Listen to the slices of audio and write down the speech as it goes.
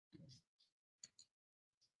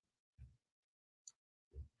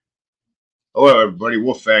Hello, everybody.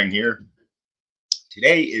 Wolfang here.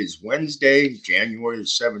 Today is Wednesday, January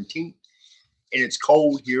 17th, and it's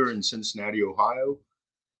cold here in Cincinnati, Ohio.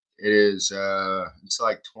 It's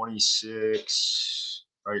like 26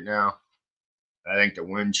 right now. I think the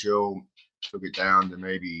wind chill took it down to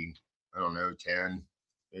maybe, I don't know, 10.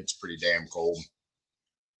 It's pretty damn cold.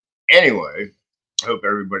 Anyway, I hope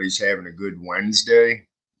everybody's having a good Wednesday.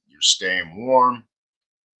 You're staying warm,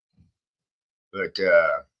 but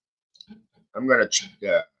I'm going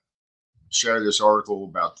to share this article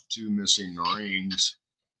about the two missing Marines.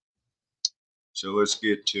 So let's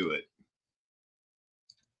get to it.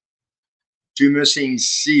 Two missing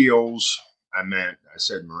SEALs. I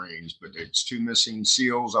said Marines, but it's two missing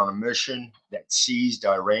SEALs on a mission that seized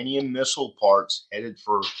Iranian missile parts headed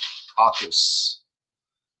for Houthis.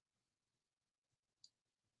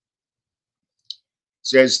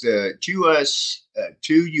 Says the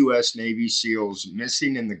two U.S. Navy SEALs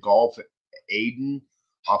missing in the Gulf of Aden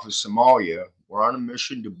off of Somalia were on a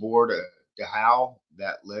mission to board a dhow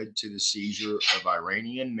that led to the seizure of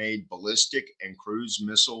Iranian-made ballistic and cruise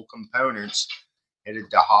missile components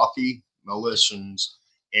headed to Houthi militias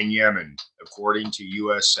in Yemen, according to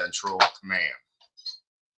U.S. Central Command.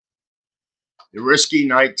 The risky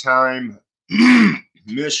nighttime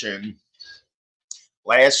mission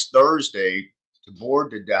last Thursday to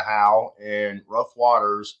board the dhow in rough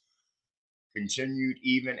waters continued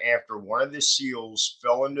even after one of the SEALs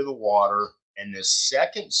fell into the water and the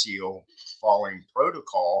second SEAL, following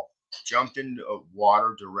protocol, jumped into the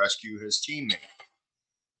water to rescue his teammate.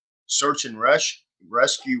 Search and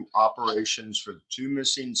rescue operations for the two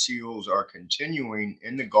missing SEALs are continuing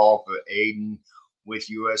in the Gulf of Aden, with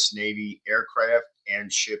U.S. Navy aircraft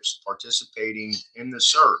and ships participating in the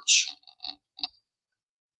search.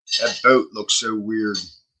 That boat looks so weird.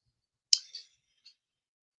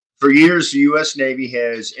 For years, the U.S. Navy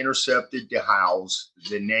has intercepted dhows,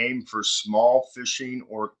 the name for small fishing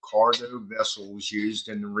or cargo vessels used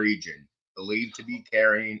in the region, believed to be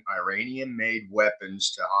carrying Iranian-made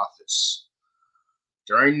weapons to Houthis.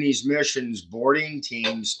 During these missions, boarding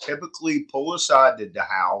teams typically pull aside the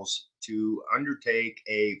dhows to undertake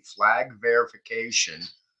a flag verification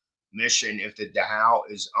mission if the dhow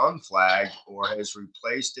is unflagged or has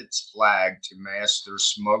replaced its flag to mask their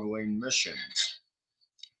smuggling missions.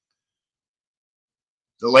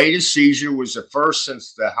 The latest seizure was the first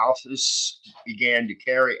since the Houthis began to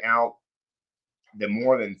carry out the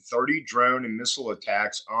more than 30 drone and missile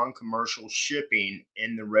attacks on commercial shipping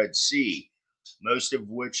in the Red Sea, most of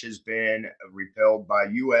which has been repelled by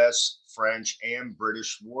U.S., French, and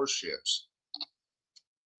British warships.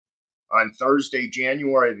 On Thursday,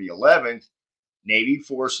 January the 11th, Navy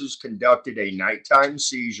forces conducted a nighttime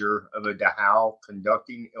seizure of a dhow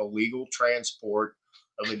conducting illegal transport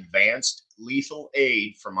of advanced lethal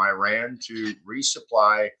aid from Iran to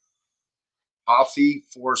resupply Houthi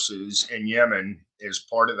forces in Yemen as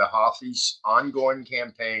part of the Houthis' ongoing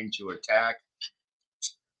campaign to attacks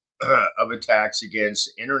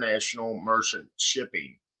against international merchant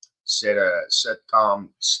shipping, said a CENTCOM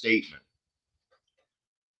statement.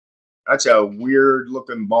 That's a weird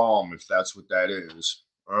looking bomb, if that's what that is.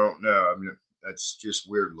 I don't know. I mean, that's just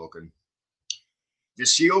weird looking. The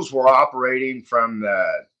SEALs were operating from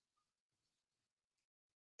the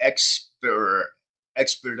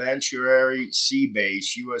Expeditionary Sea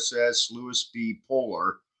Base USS Louis B.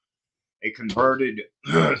 Polar, a converted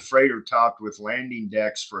freighter topped with landing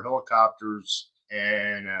decks for helicopters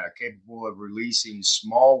and capable of releasing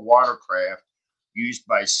small watercraft used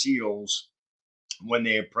by SEALs when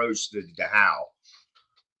they approached the dhow.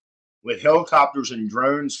 With helicopters and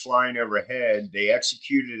drones flying overhead, they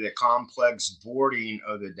executed a complex boarding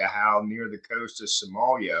of the dhow near the coast of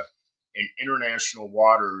Somalia in international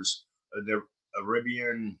waters of the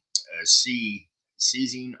Arabian Sea,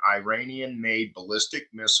 seizing Iranian made ballistic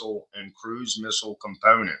missile and cruise missile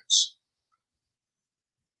components.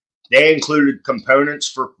 They included components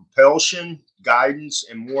for propulsion, guidance,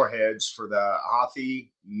 and warheads for the Houthi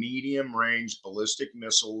medium range ballistic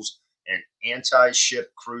missiles and anti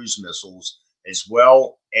ship cruise missiles, as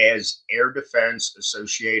well as air defense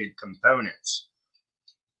associated components.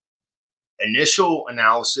 Initial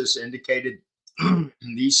analysis indicated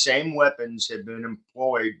these same weapons had been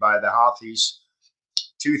employed by the Houthis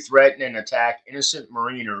to threaten and attack innocent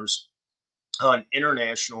mariners on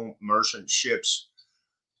international merchant ships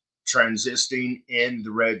transiting in the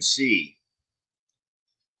Red Sea.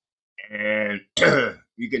 And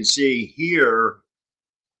you can see here,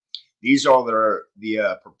 these are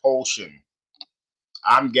the propulsion.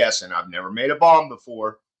 I'm guessing, I've never made a bomb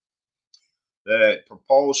before. The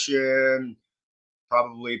propulsion,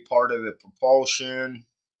 probably part of the propulsion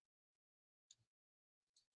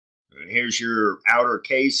Here's your outer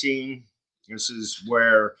casing. This is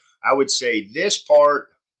where I would say this part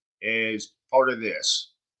is part of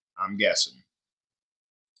this, I'm guessing.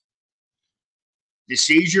 The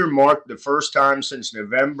seizure marked the first time since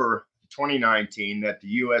November 2019 that the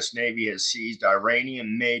U.S. Navy has seized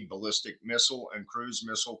Iranian made ballistic missile and cruise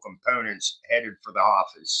missile components headed for the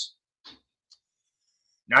Houthis.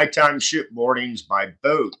 Nighttime shipboardings by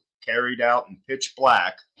boat carried out in pitch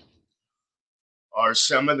black are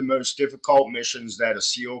some of the most difficult missions that a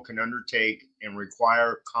SEAL can undertake and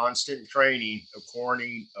require constant training,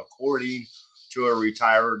 according to a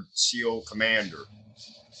retired SEAL commander.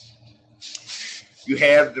 You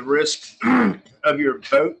have the risk of your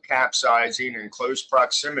boat capsizing in close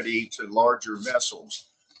proximity to larger vessels.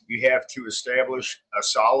 You have to establish a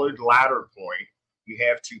solid ladder point. You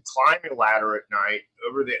have to climb a ladder at night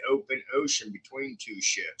over the open ocean between two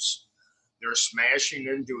ships. They're smashing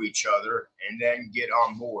into each other and then get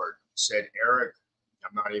on board, said Eric.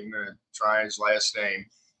 I'm not even going to try his last name,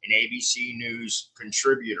 an ABC News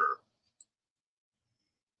contributor.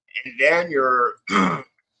 And then your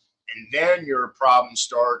problem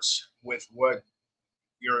starts with what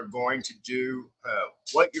you're going to do,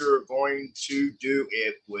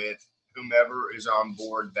 it with whomever is on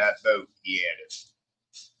board that boat, he added.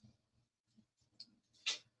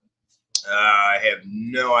 I have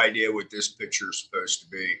no idea what this picture is supposed to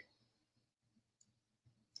be.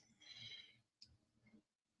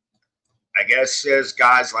 I guess says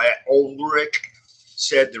guys like Ulrich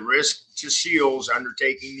said the risk to SEALs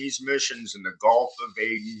undertaking these missions in the Gulf of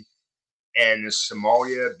Aden and the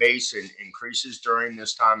Somalia Basin increases during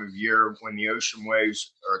this time of year when the ocean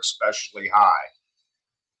waves are especially high.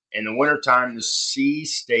 In the wintertime, the sea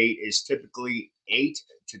state is typically 8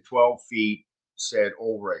 to 12 feet, said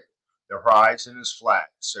Ulrich. The horizon is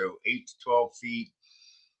flat, so 8 to 12 feet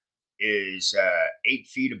is 8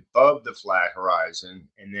 feet above the flat horizon,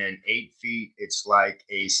 and then 8 feet, it's like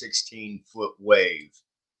a 16-foot wave.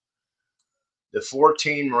 The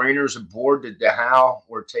 14 mariners aboard the Dhow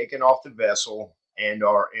were taken off the vessel and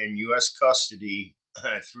are in U.S. custody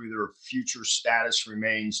through their future status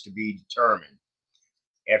remains to be determined.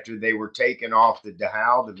 After they were taken off the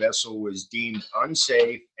Dhow, the vessel was deemed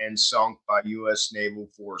unsafe and sunk by U.S. naval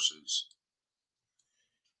forces.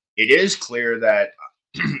 It is clear that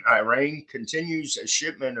Iran continues a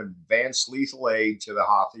shipment of advanced lethal aid to the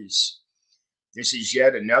Houthis. This is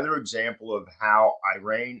yet another example of how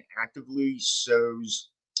Iran actively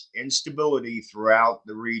sows instability throughout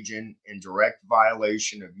the region in direct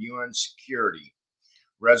violation of UN Security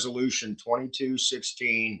Resolution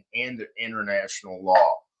 2216 and the international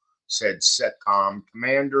law, said CENTCOM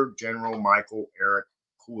Commander General Michael Eric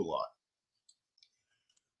Kula.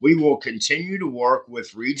 We will continue to work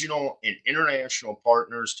with regional and international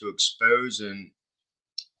partners to expose and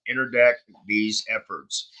interdict these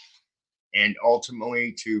efforts and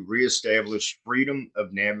ultimately to reestablish freedom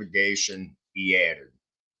of navigation, he added.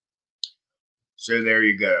 So there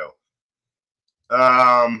you go.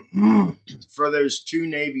 For those two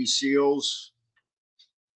Navy SEALs,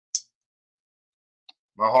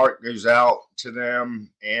 my heart goes out to them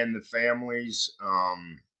and the families.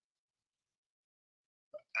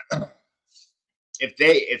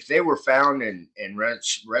 If they were found and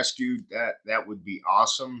rescued, that would be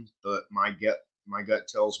awesome. But my gut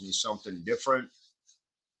tells me something different.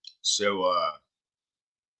 So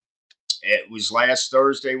it was last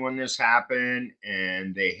Thursday when this happened,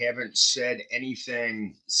 and they haven't said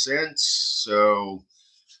anything since. So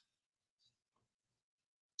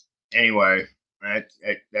anyway,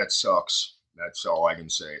 that sucks. That's all I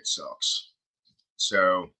can say. It sucks.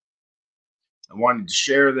 So I wanted to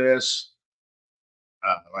share this.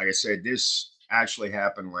 Like I said, this actually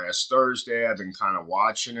happened last Thursday. I've been kind of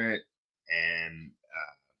watching it, and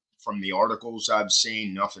from the articles I've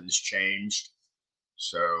seen, nothing's changed.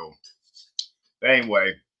 So, but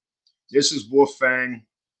anyway, this is Wolfang.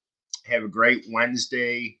 Have a great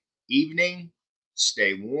Wednesday evening.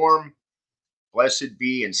 Stay warm. Blessed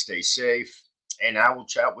be and stay safe. And I will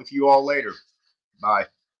chat with you all later. Bye.